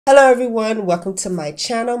Hello everyone, welcome to my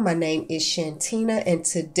channel. My name is Shantina and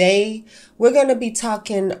today we're going to be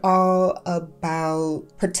talking all about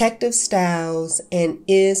protective styles and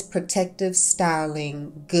is protective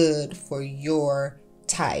styling good for your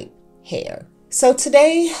type hair. So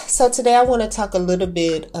today I want to talk a little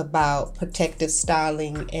bit about protective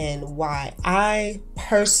styling and why I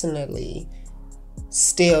personally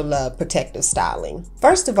still love protective styling.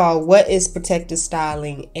 First of all, what is protective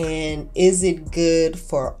styling and is it good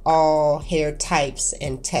for all hair types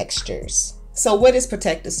and textures? So what is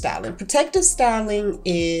protective styling? Protective styling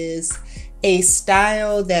is a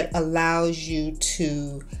style that allows you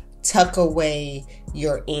to tuck away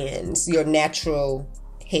your ends, your natural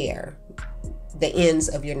hair, the ends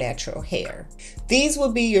of your natural hair. These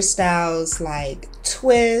will be your styles like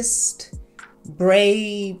twist,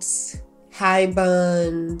 braids, high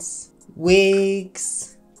buns,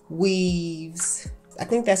 wigs, weaves. I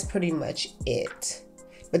think that's pretty much it.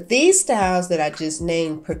 But these styles that I just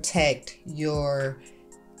named protect your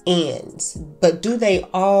ends. But do they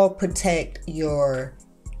all protect your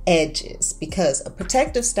edges? Because a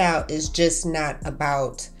protective style is just not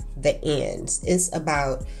about the ends. It's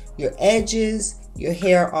about your edges, your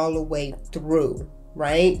hair all the way through,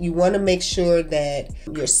 right? You want to make sure that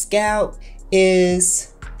your scalp is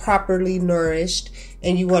properly nourished,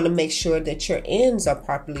 and you want to make sure that your ends are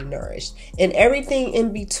properly nourished, and everything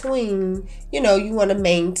in between, you want to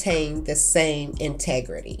maintain the same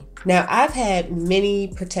integrity. Now, I've had many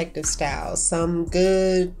protective styles, some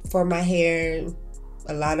good for my hair,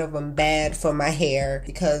 a lot of them bad for my hair,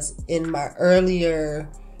 because in my earlier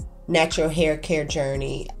natural hair care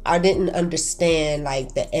journey, I didn't understand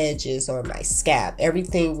like the edges or my scalp.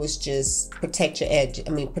 Everything was just protect your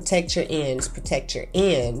protect your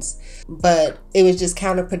ends. But it was just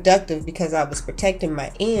counterproductive because I was protecting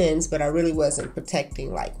my ends, but I really wasn't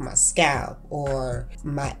protecting like my scalp or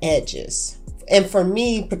my edges. And for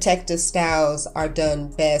me, protective styles are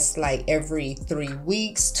done best like every 3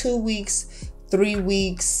 weeks, 2 weeks, 3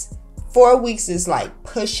 weeks. 4 weeks is like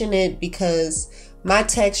pushing it because my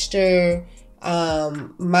texture,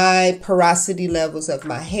 my porosity levels of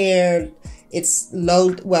my hair, it's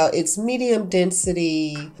medium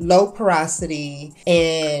density, low porosity,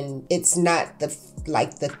 and it's not the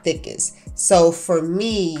thickest. So for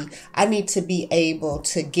me, I need to be able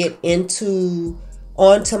to get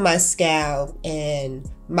onto my scalp and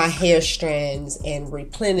my hair strands and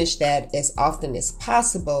replenish that as often as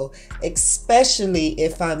possible, especially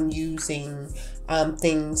if I'm using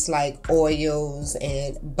things like oils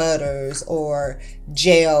and butters or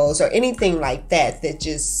gels or anything like that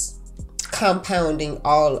just compounding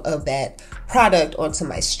all of that product onto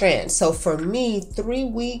my strands. So for me, 3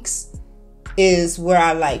 weeks is where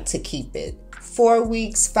I like to keep it. 4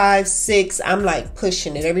 weeks, 5, 6, I'm like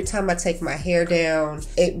pushing it. Every time I take my hair down,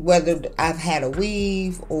 whether I've had a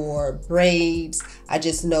weave or braids, I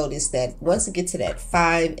just noticed that once it gets to that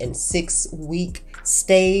 5 and 6 week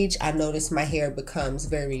stage, I notice my hair becomes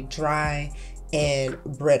very dry and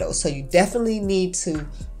brittle. So you definitely need to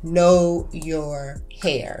know your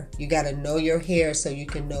hair. You got to know your hair so you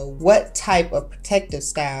can know what type of protective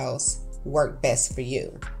styles work best for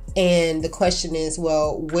you. And the question is,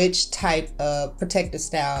 well, which type of protective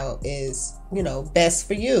style is, best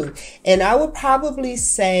for you? And I would probably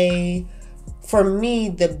say, for me,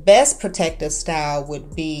 the best protective style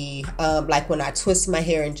would be like when I twist my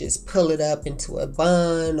hair and just pull it up into a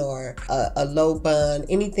bun or a low bun,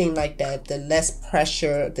 anything like that. The less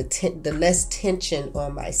pressure, the less tension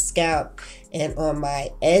on my scalp and on my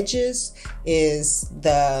edges is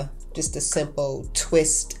just a simple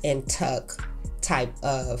twist and tuck type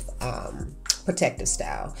of protective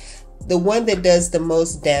style. The one that does the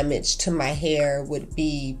most damage to my hair would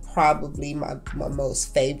be probably my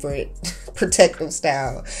most favorite protective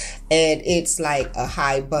style, and it's like a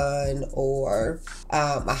high bun or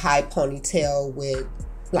a high ponytail with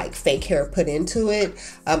like fake hair put into it.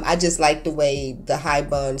 I just like the way the high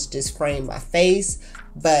buns just frame my face.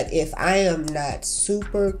 But if I am not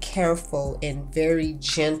super careful and very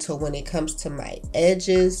gentle when it comes to my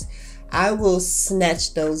edges, I will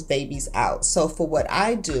snatch those babies out. So for what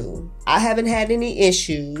I do, I haven't had any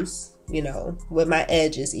issues, with my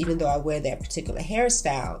edges, even though I wear that particular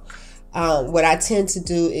hairstyle. What I tend to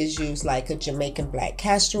do is use like a Jamaican black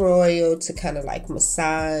castor oil to kind of like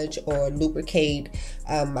massage or lubricate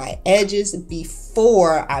my edges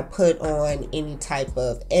before I put on any type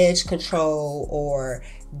of edge control or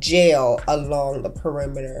gel along the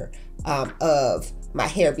perimeter of my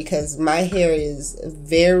hair, because my hair is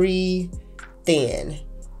very thin.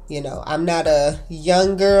 I'm not a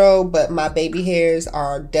young girl, but my baby hairs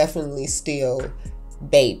are definitely still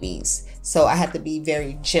babies. So I have to be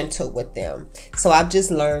very gentle with them. So I've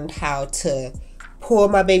just learned how to pull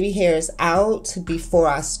my baby hairs out before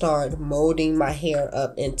I start molding my hair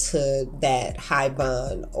up into that high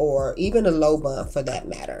bun or even a low bun for that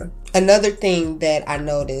matter. Another thing that I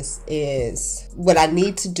notice is what I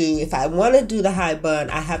need to do if I want to do the high bun,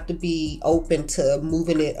 I have to be open to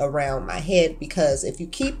moving it around my head, because if you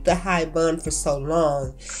keep the high bun for so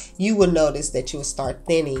long, you will notice that you will start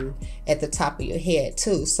thinning at the top of your head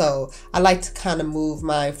too. So I like to kind of move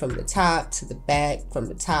mine from the top to the back, from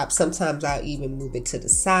the top. Sometimes I'll even move it to the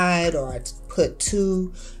side, or I put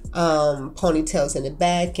two ponytails in the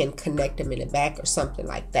back and connect them in the back or something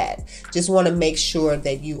like that. Just want to make sure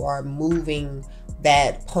that you are moving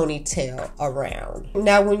that ponytail around.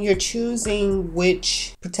 Now, when you're choosing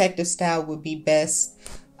which protective style would be best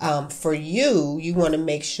for you, you want to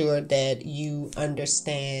make sure that you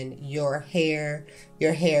understand your hair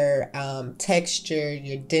texture,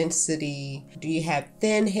 your density. Do you have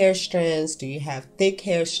thin hair strands? Do you have thick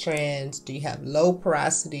hair strands? Do you have low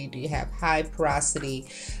porosity? Do you have high porosity?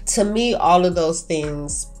 To me, all of those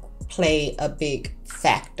things play a big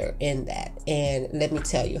factor in that. And let me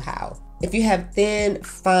tell you how. If you have thin,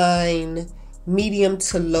 fine, medium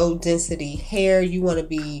to low density hair, you want to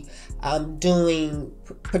be doing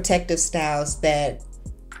protective styles that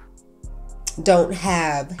don't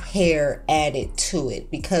have hair added to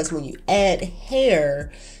it, because when you add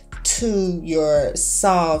hair to your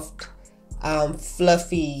soft,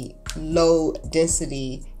 fluffy, low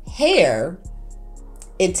density hair,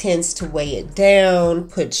 it tends to weigh it down,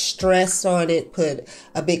 put stress on it, put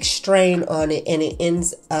a big strain on it, and it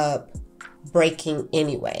ends up breaking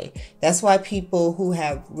anyway. That's why people who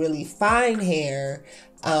have really fine hair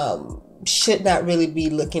should not really be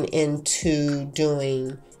looking into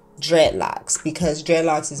doing dreadlocks, because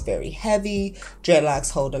dreadlocks is very heavy.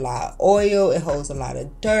 Dreadlocks hold a lot of oil, it holds a lot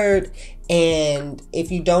of dirt, and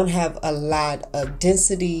if you don't have a lot of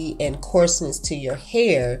density and coarseness to your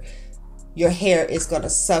hair is going to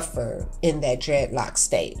suffer in that dreadlock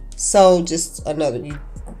state. So just you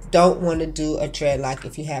don't want to do a dreadlock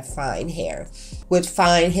if you have fine hair. With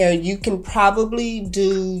fine hair, you can probably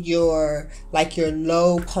do your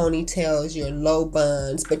low ponytails, your low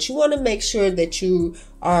buns, but you want to make sure that you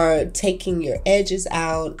are taking your edges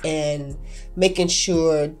out and making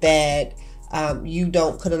sure that you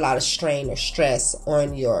don't put a lot of strain or stress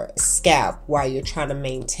on your scalp while you're trying to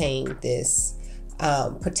maintain this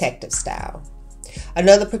protective style.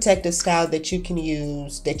 Another protective style that you can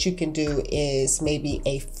do is maybe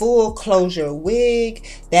a full closure wig.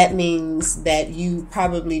 That means that you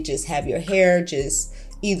probably just have your hair just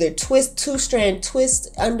either two-strand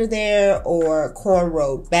twist under there or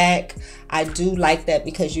cornrowed back. I do like that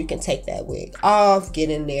because you can take that wig off, get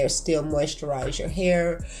in there, still moisturize your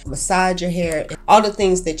hair, massage your hair, all the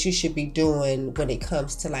things that you should be doing when it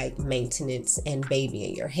comes to like maintenance and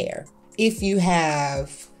babying your hair. If you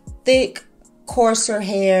have thick, coarser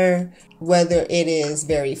hair, whether it is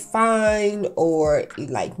very fine or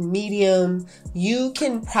like medium, you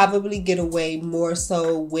can probably get away more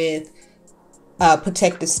so with a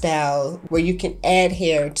protective style where you can add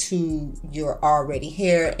hair to your already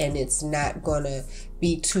hair and it's not gonna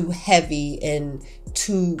be too heavy and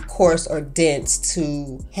too coarse or dense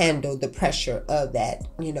to handle the pressure of that,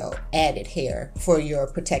 added hair for your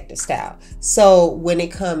protective style. So when it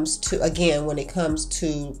comes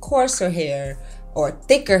to coarser hair or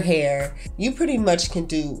thicker hair, you pretty much can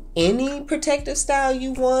do any protective style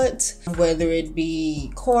you want, whether it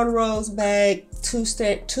be cornrows back,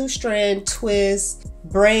 two-strand twists,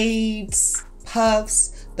 braids,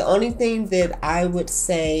 puffs. The only thing that I would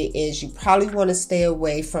say is you probably want to stay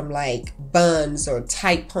away from like buns or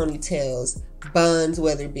tight ponytails, buns,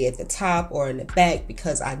 whether it be at the top or in the back,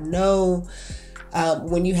 because I know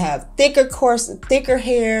when you have thicker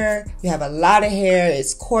hair, you have a lot of hair,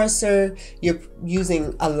 it's coarser, you're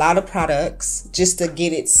using a lot of products just to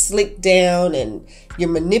get it slicked down, and you're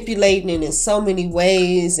manipulating it in so many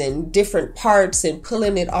ways and different parts and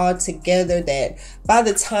pulling it all together, that by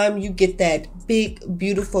the time you get that big,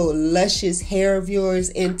 beautiful, luscious hair of yours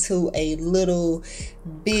into a little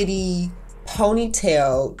bitty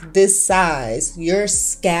ponytail this size, your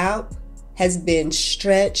scalp has been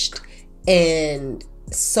stretched and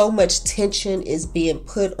so much tension is being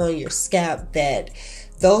put on your scalp that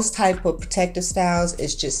those type of protective styles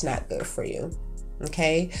is just not good for you.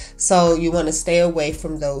 Okay, so you want to stay away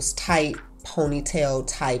from those tight ponytail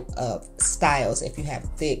type of styles if you have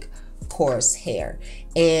thick, coarse hair.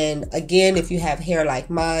 And again, if you have hair like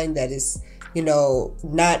mine that is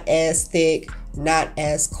not as thick, not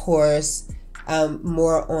as coarse,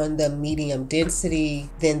 more on the medium density,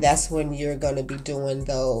 then that's when you're going to be doing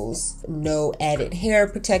those no added hair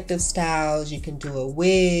protective styles. You can do a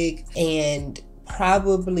wig, and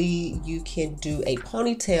probably you can do a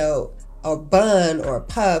ponytail or bun or a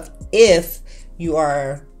puff if you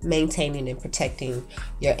are maintaining and protecting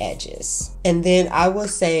your edges. And then I will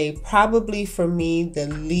say probably for me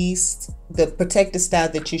the protective style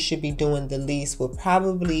that you should be doing the least will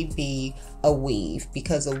probably be a weave,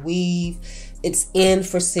 because a weave, it's in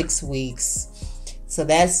for 6 weeks. So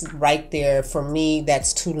that's right there. For me,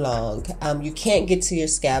 that's too long. You can't get to your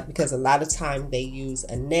scalp because a lot of time they use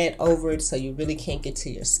a net over it, so you really can't get to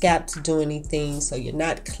your scalp to do anything. So you're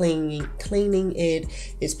not cleaning it.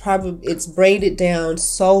 It's braided down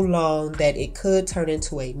so long that it could turn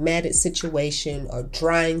into a matted situation or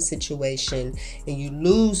drying situation, and you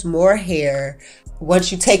lose more hair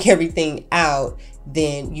once you take everything out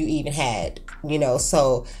than you even had,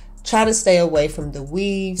 so try to stay away from the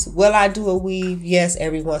weaves. Will I do a weave? Yes,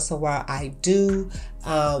 every once in a while I do.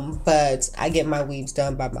 But I get my weaves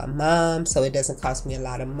done by my mom, so it doesn't cost me a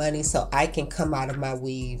lot of money. So I can come out of my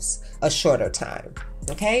weaves a shorter time.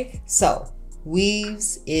 Okay, so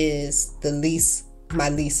weaves is my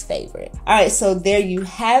least favorite. All right, so there you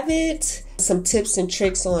have it. Some tips and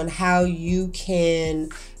tricks on how you can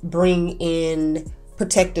bring in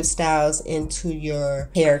protective styles into your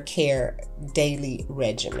hair care daily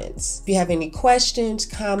regimens. If you have any questions,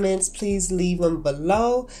 comments, please leave them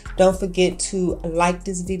below. Don't forget to like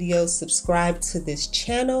this video, subscribe to this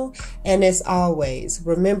channel, and as always,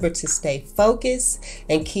 remember to stay focused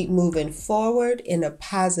and keep moving forward in a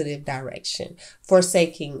positive direction,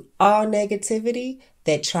 forsaking all negativity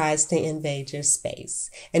that tries to invade your space.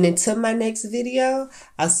 And until my next video,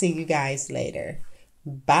 I'll see you guys later.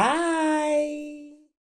 Bye.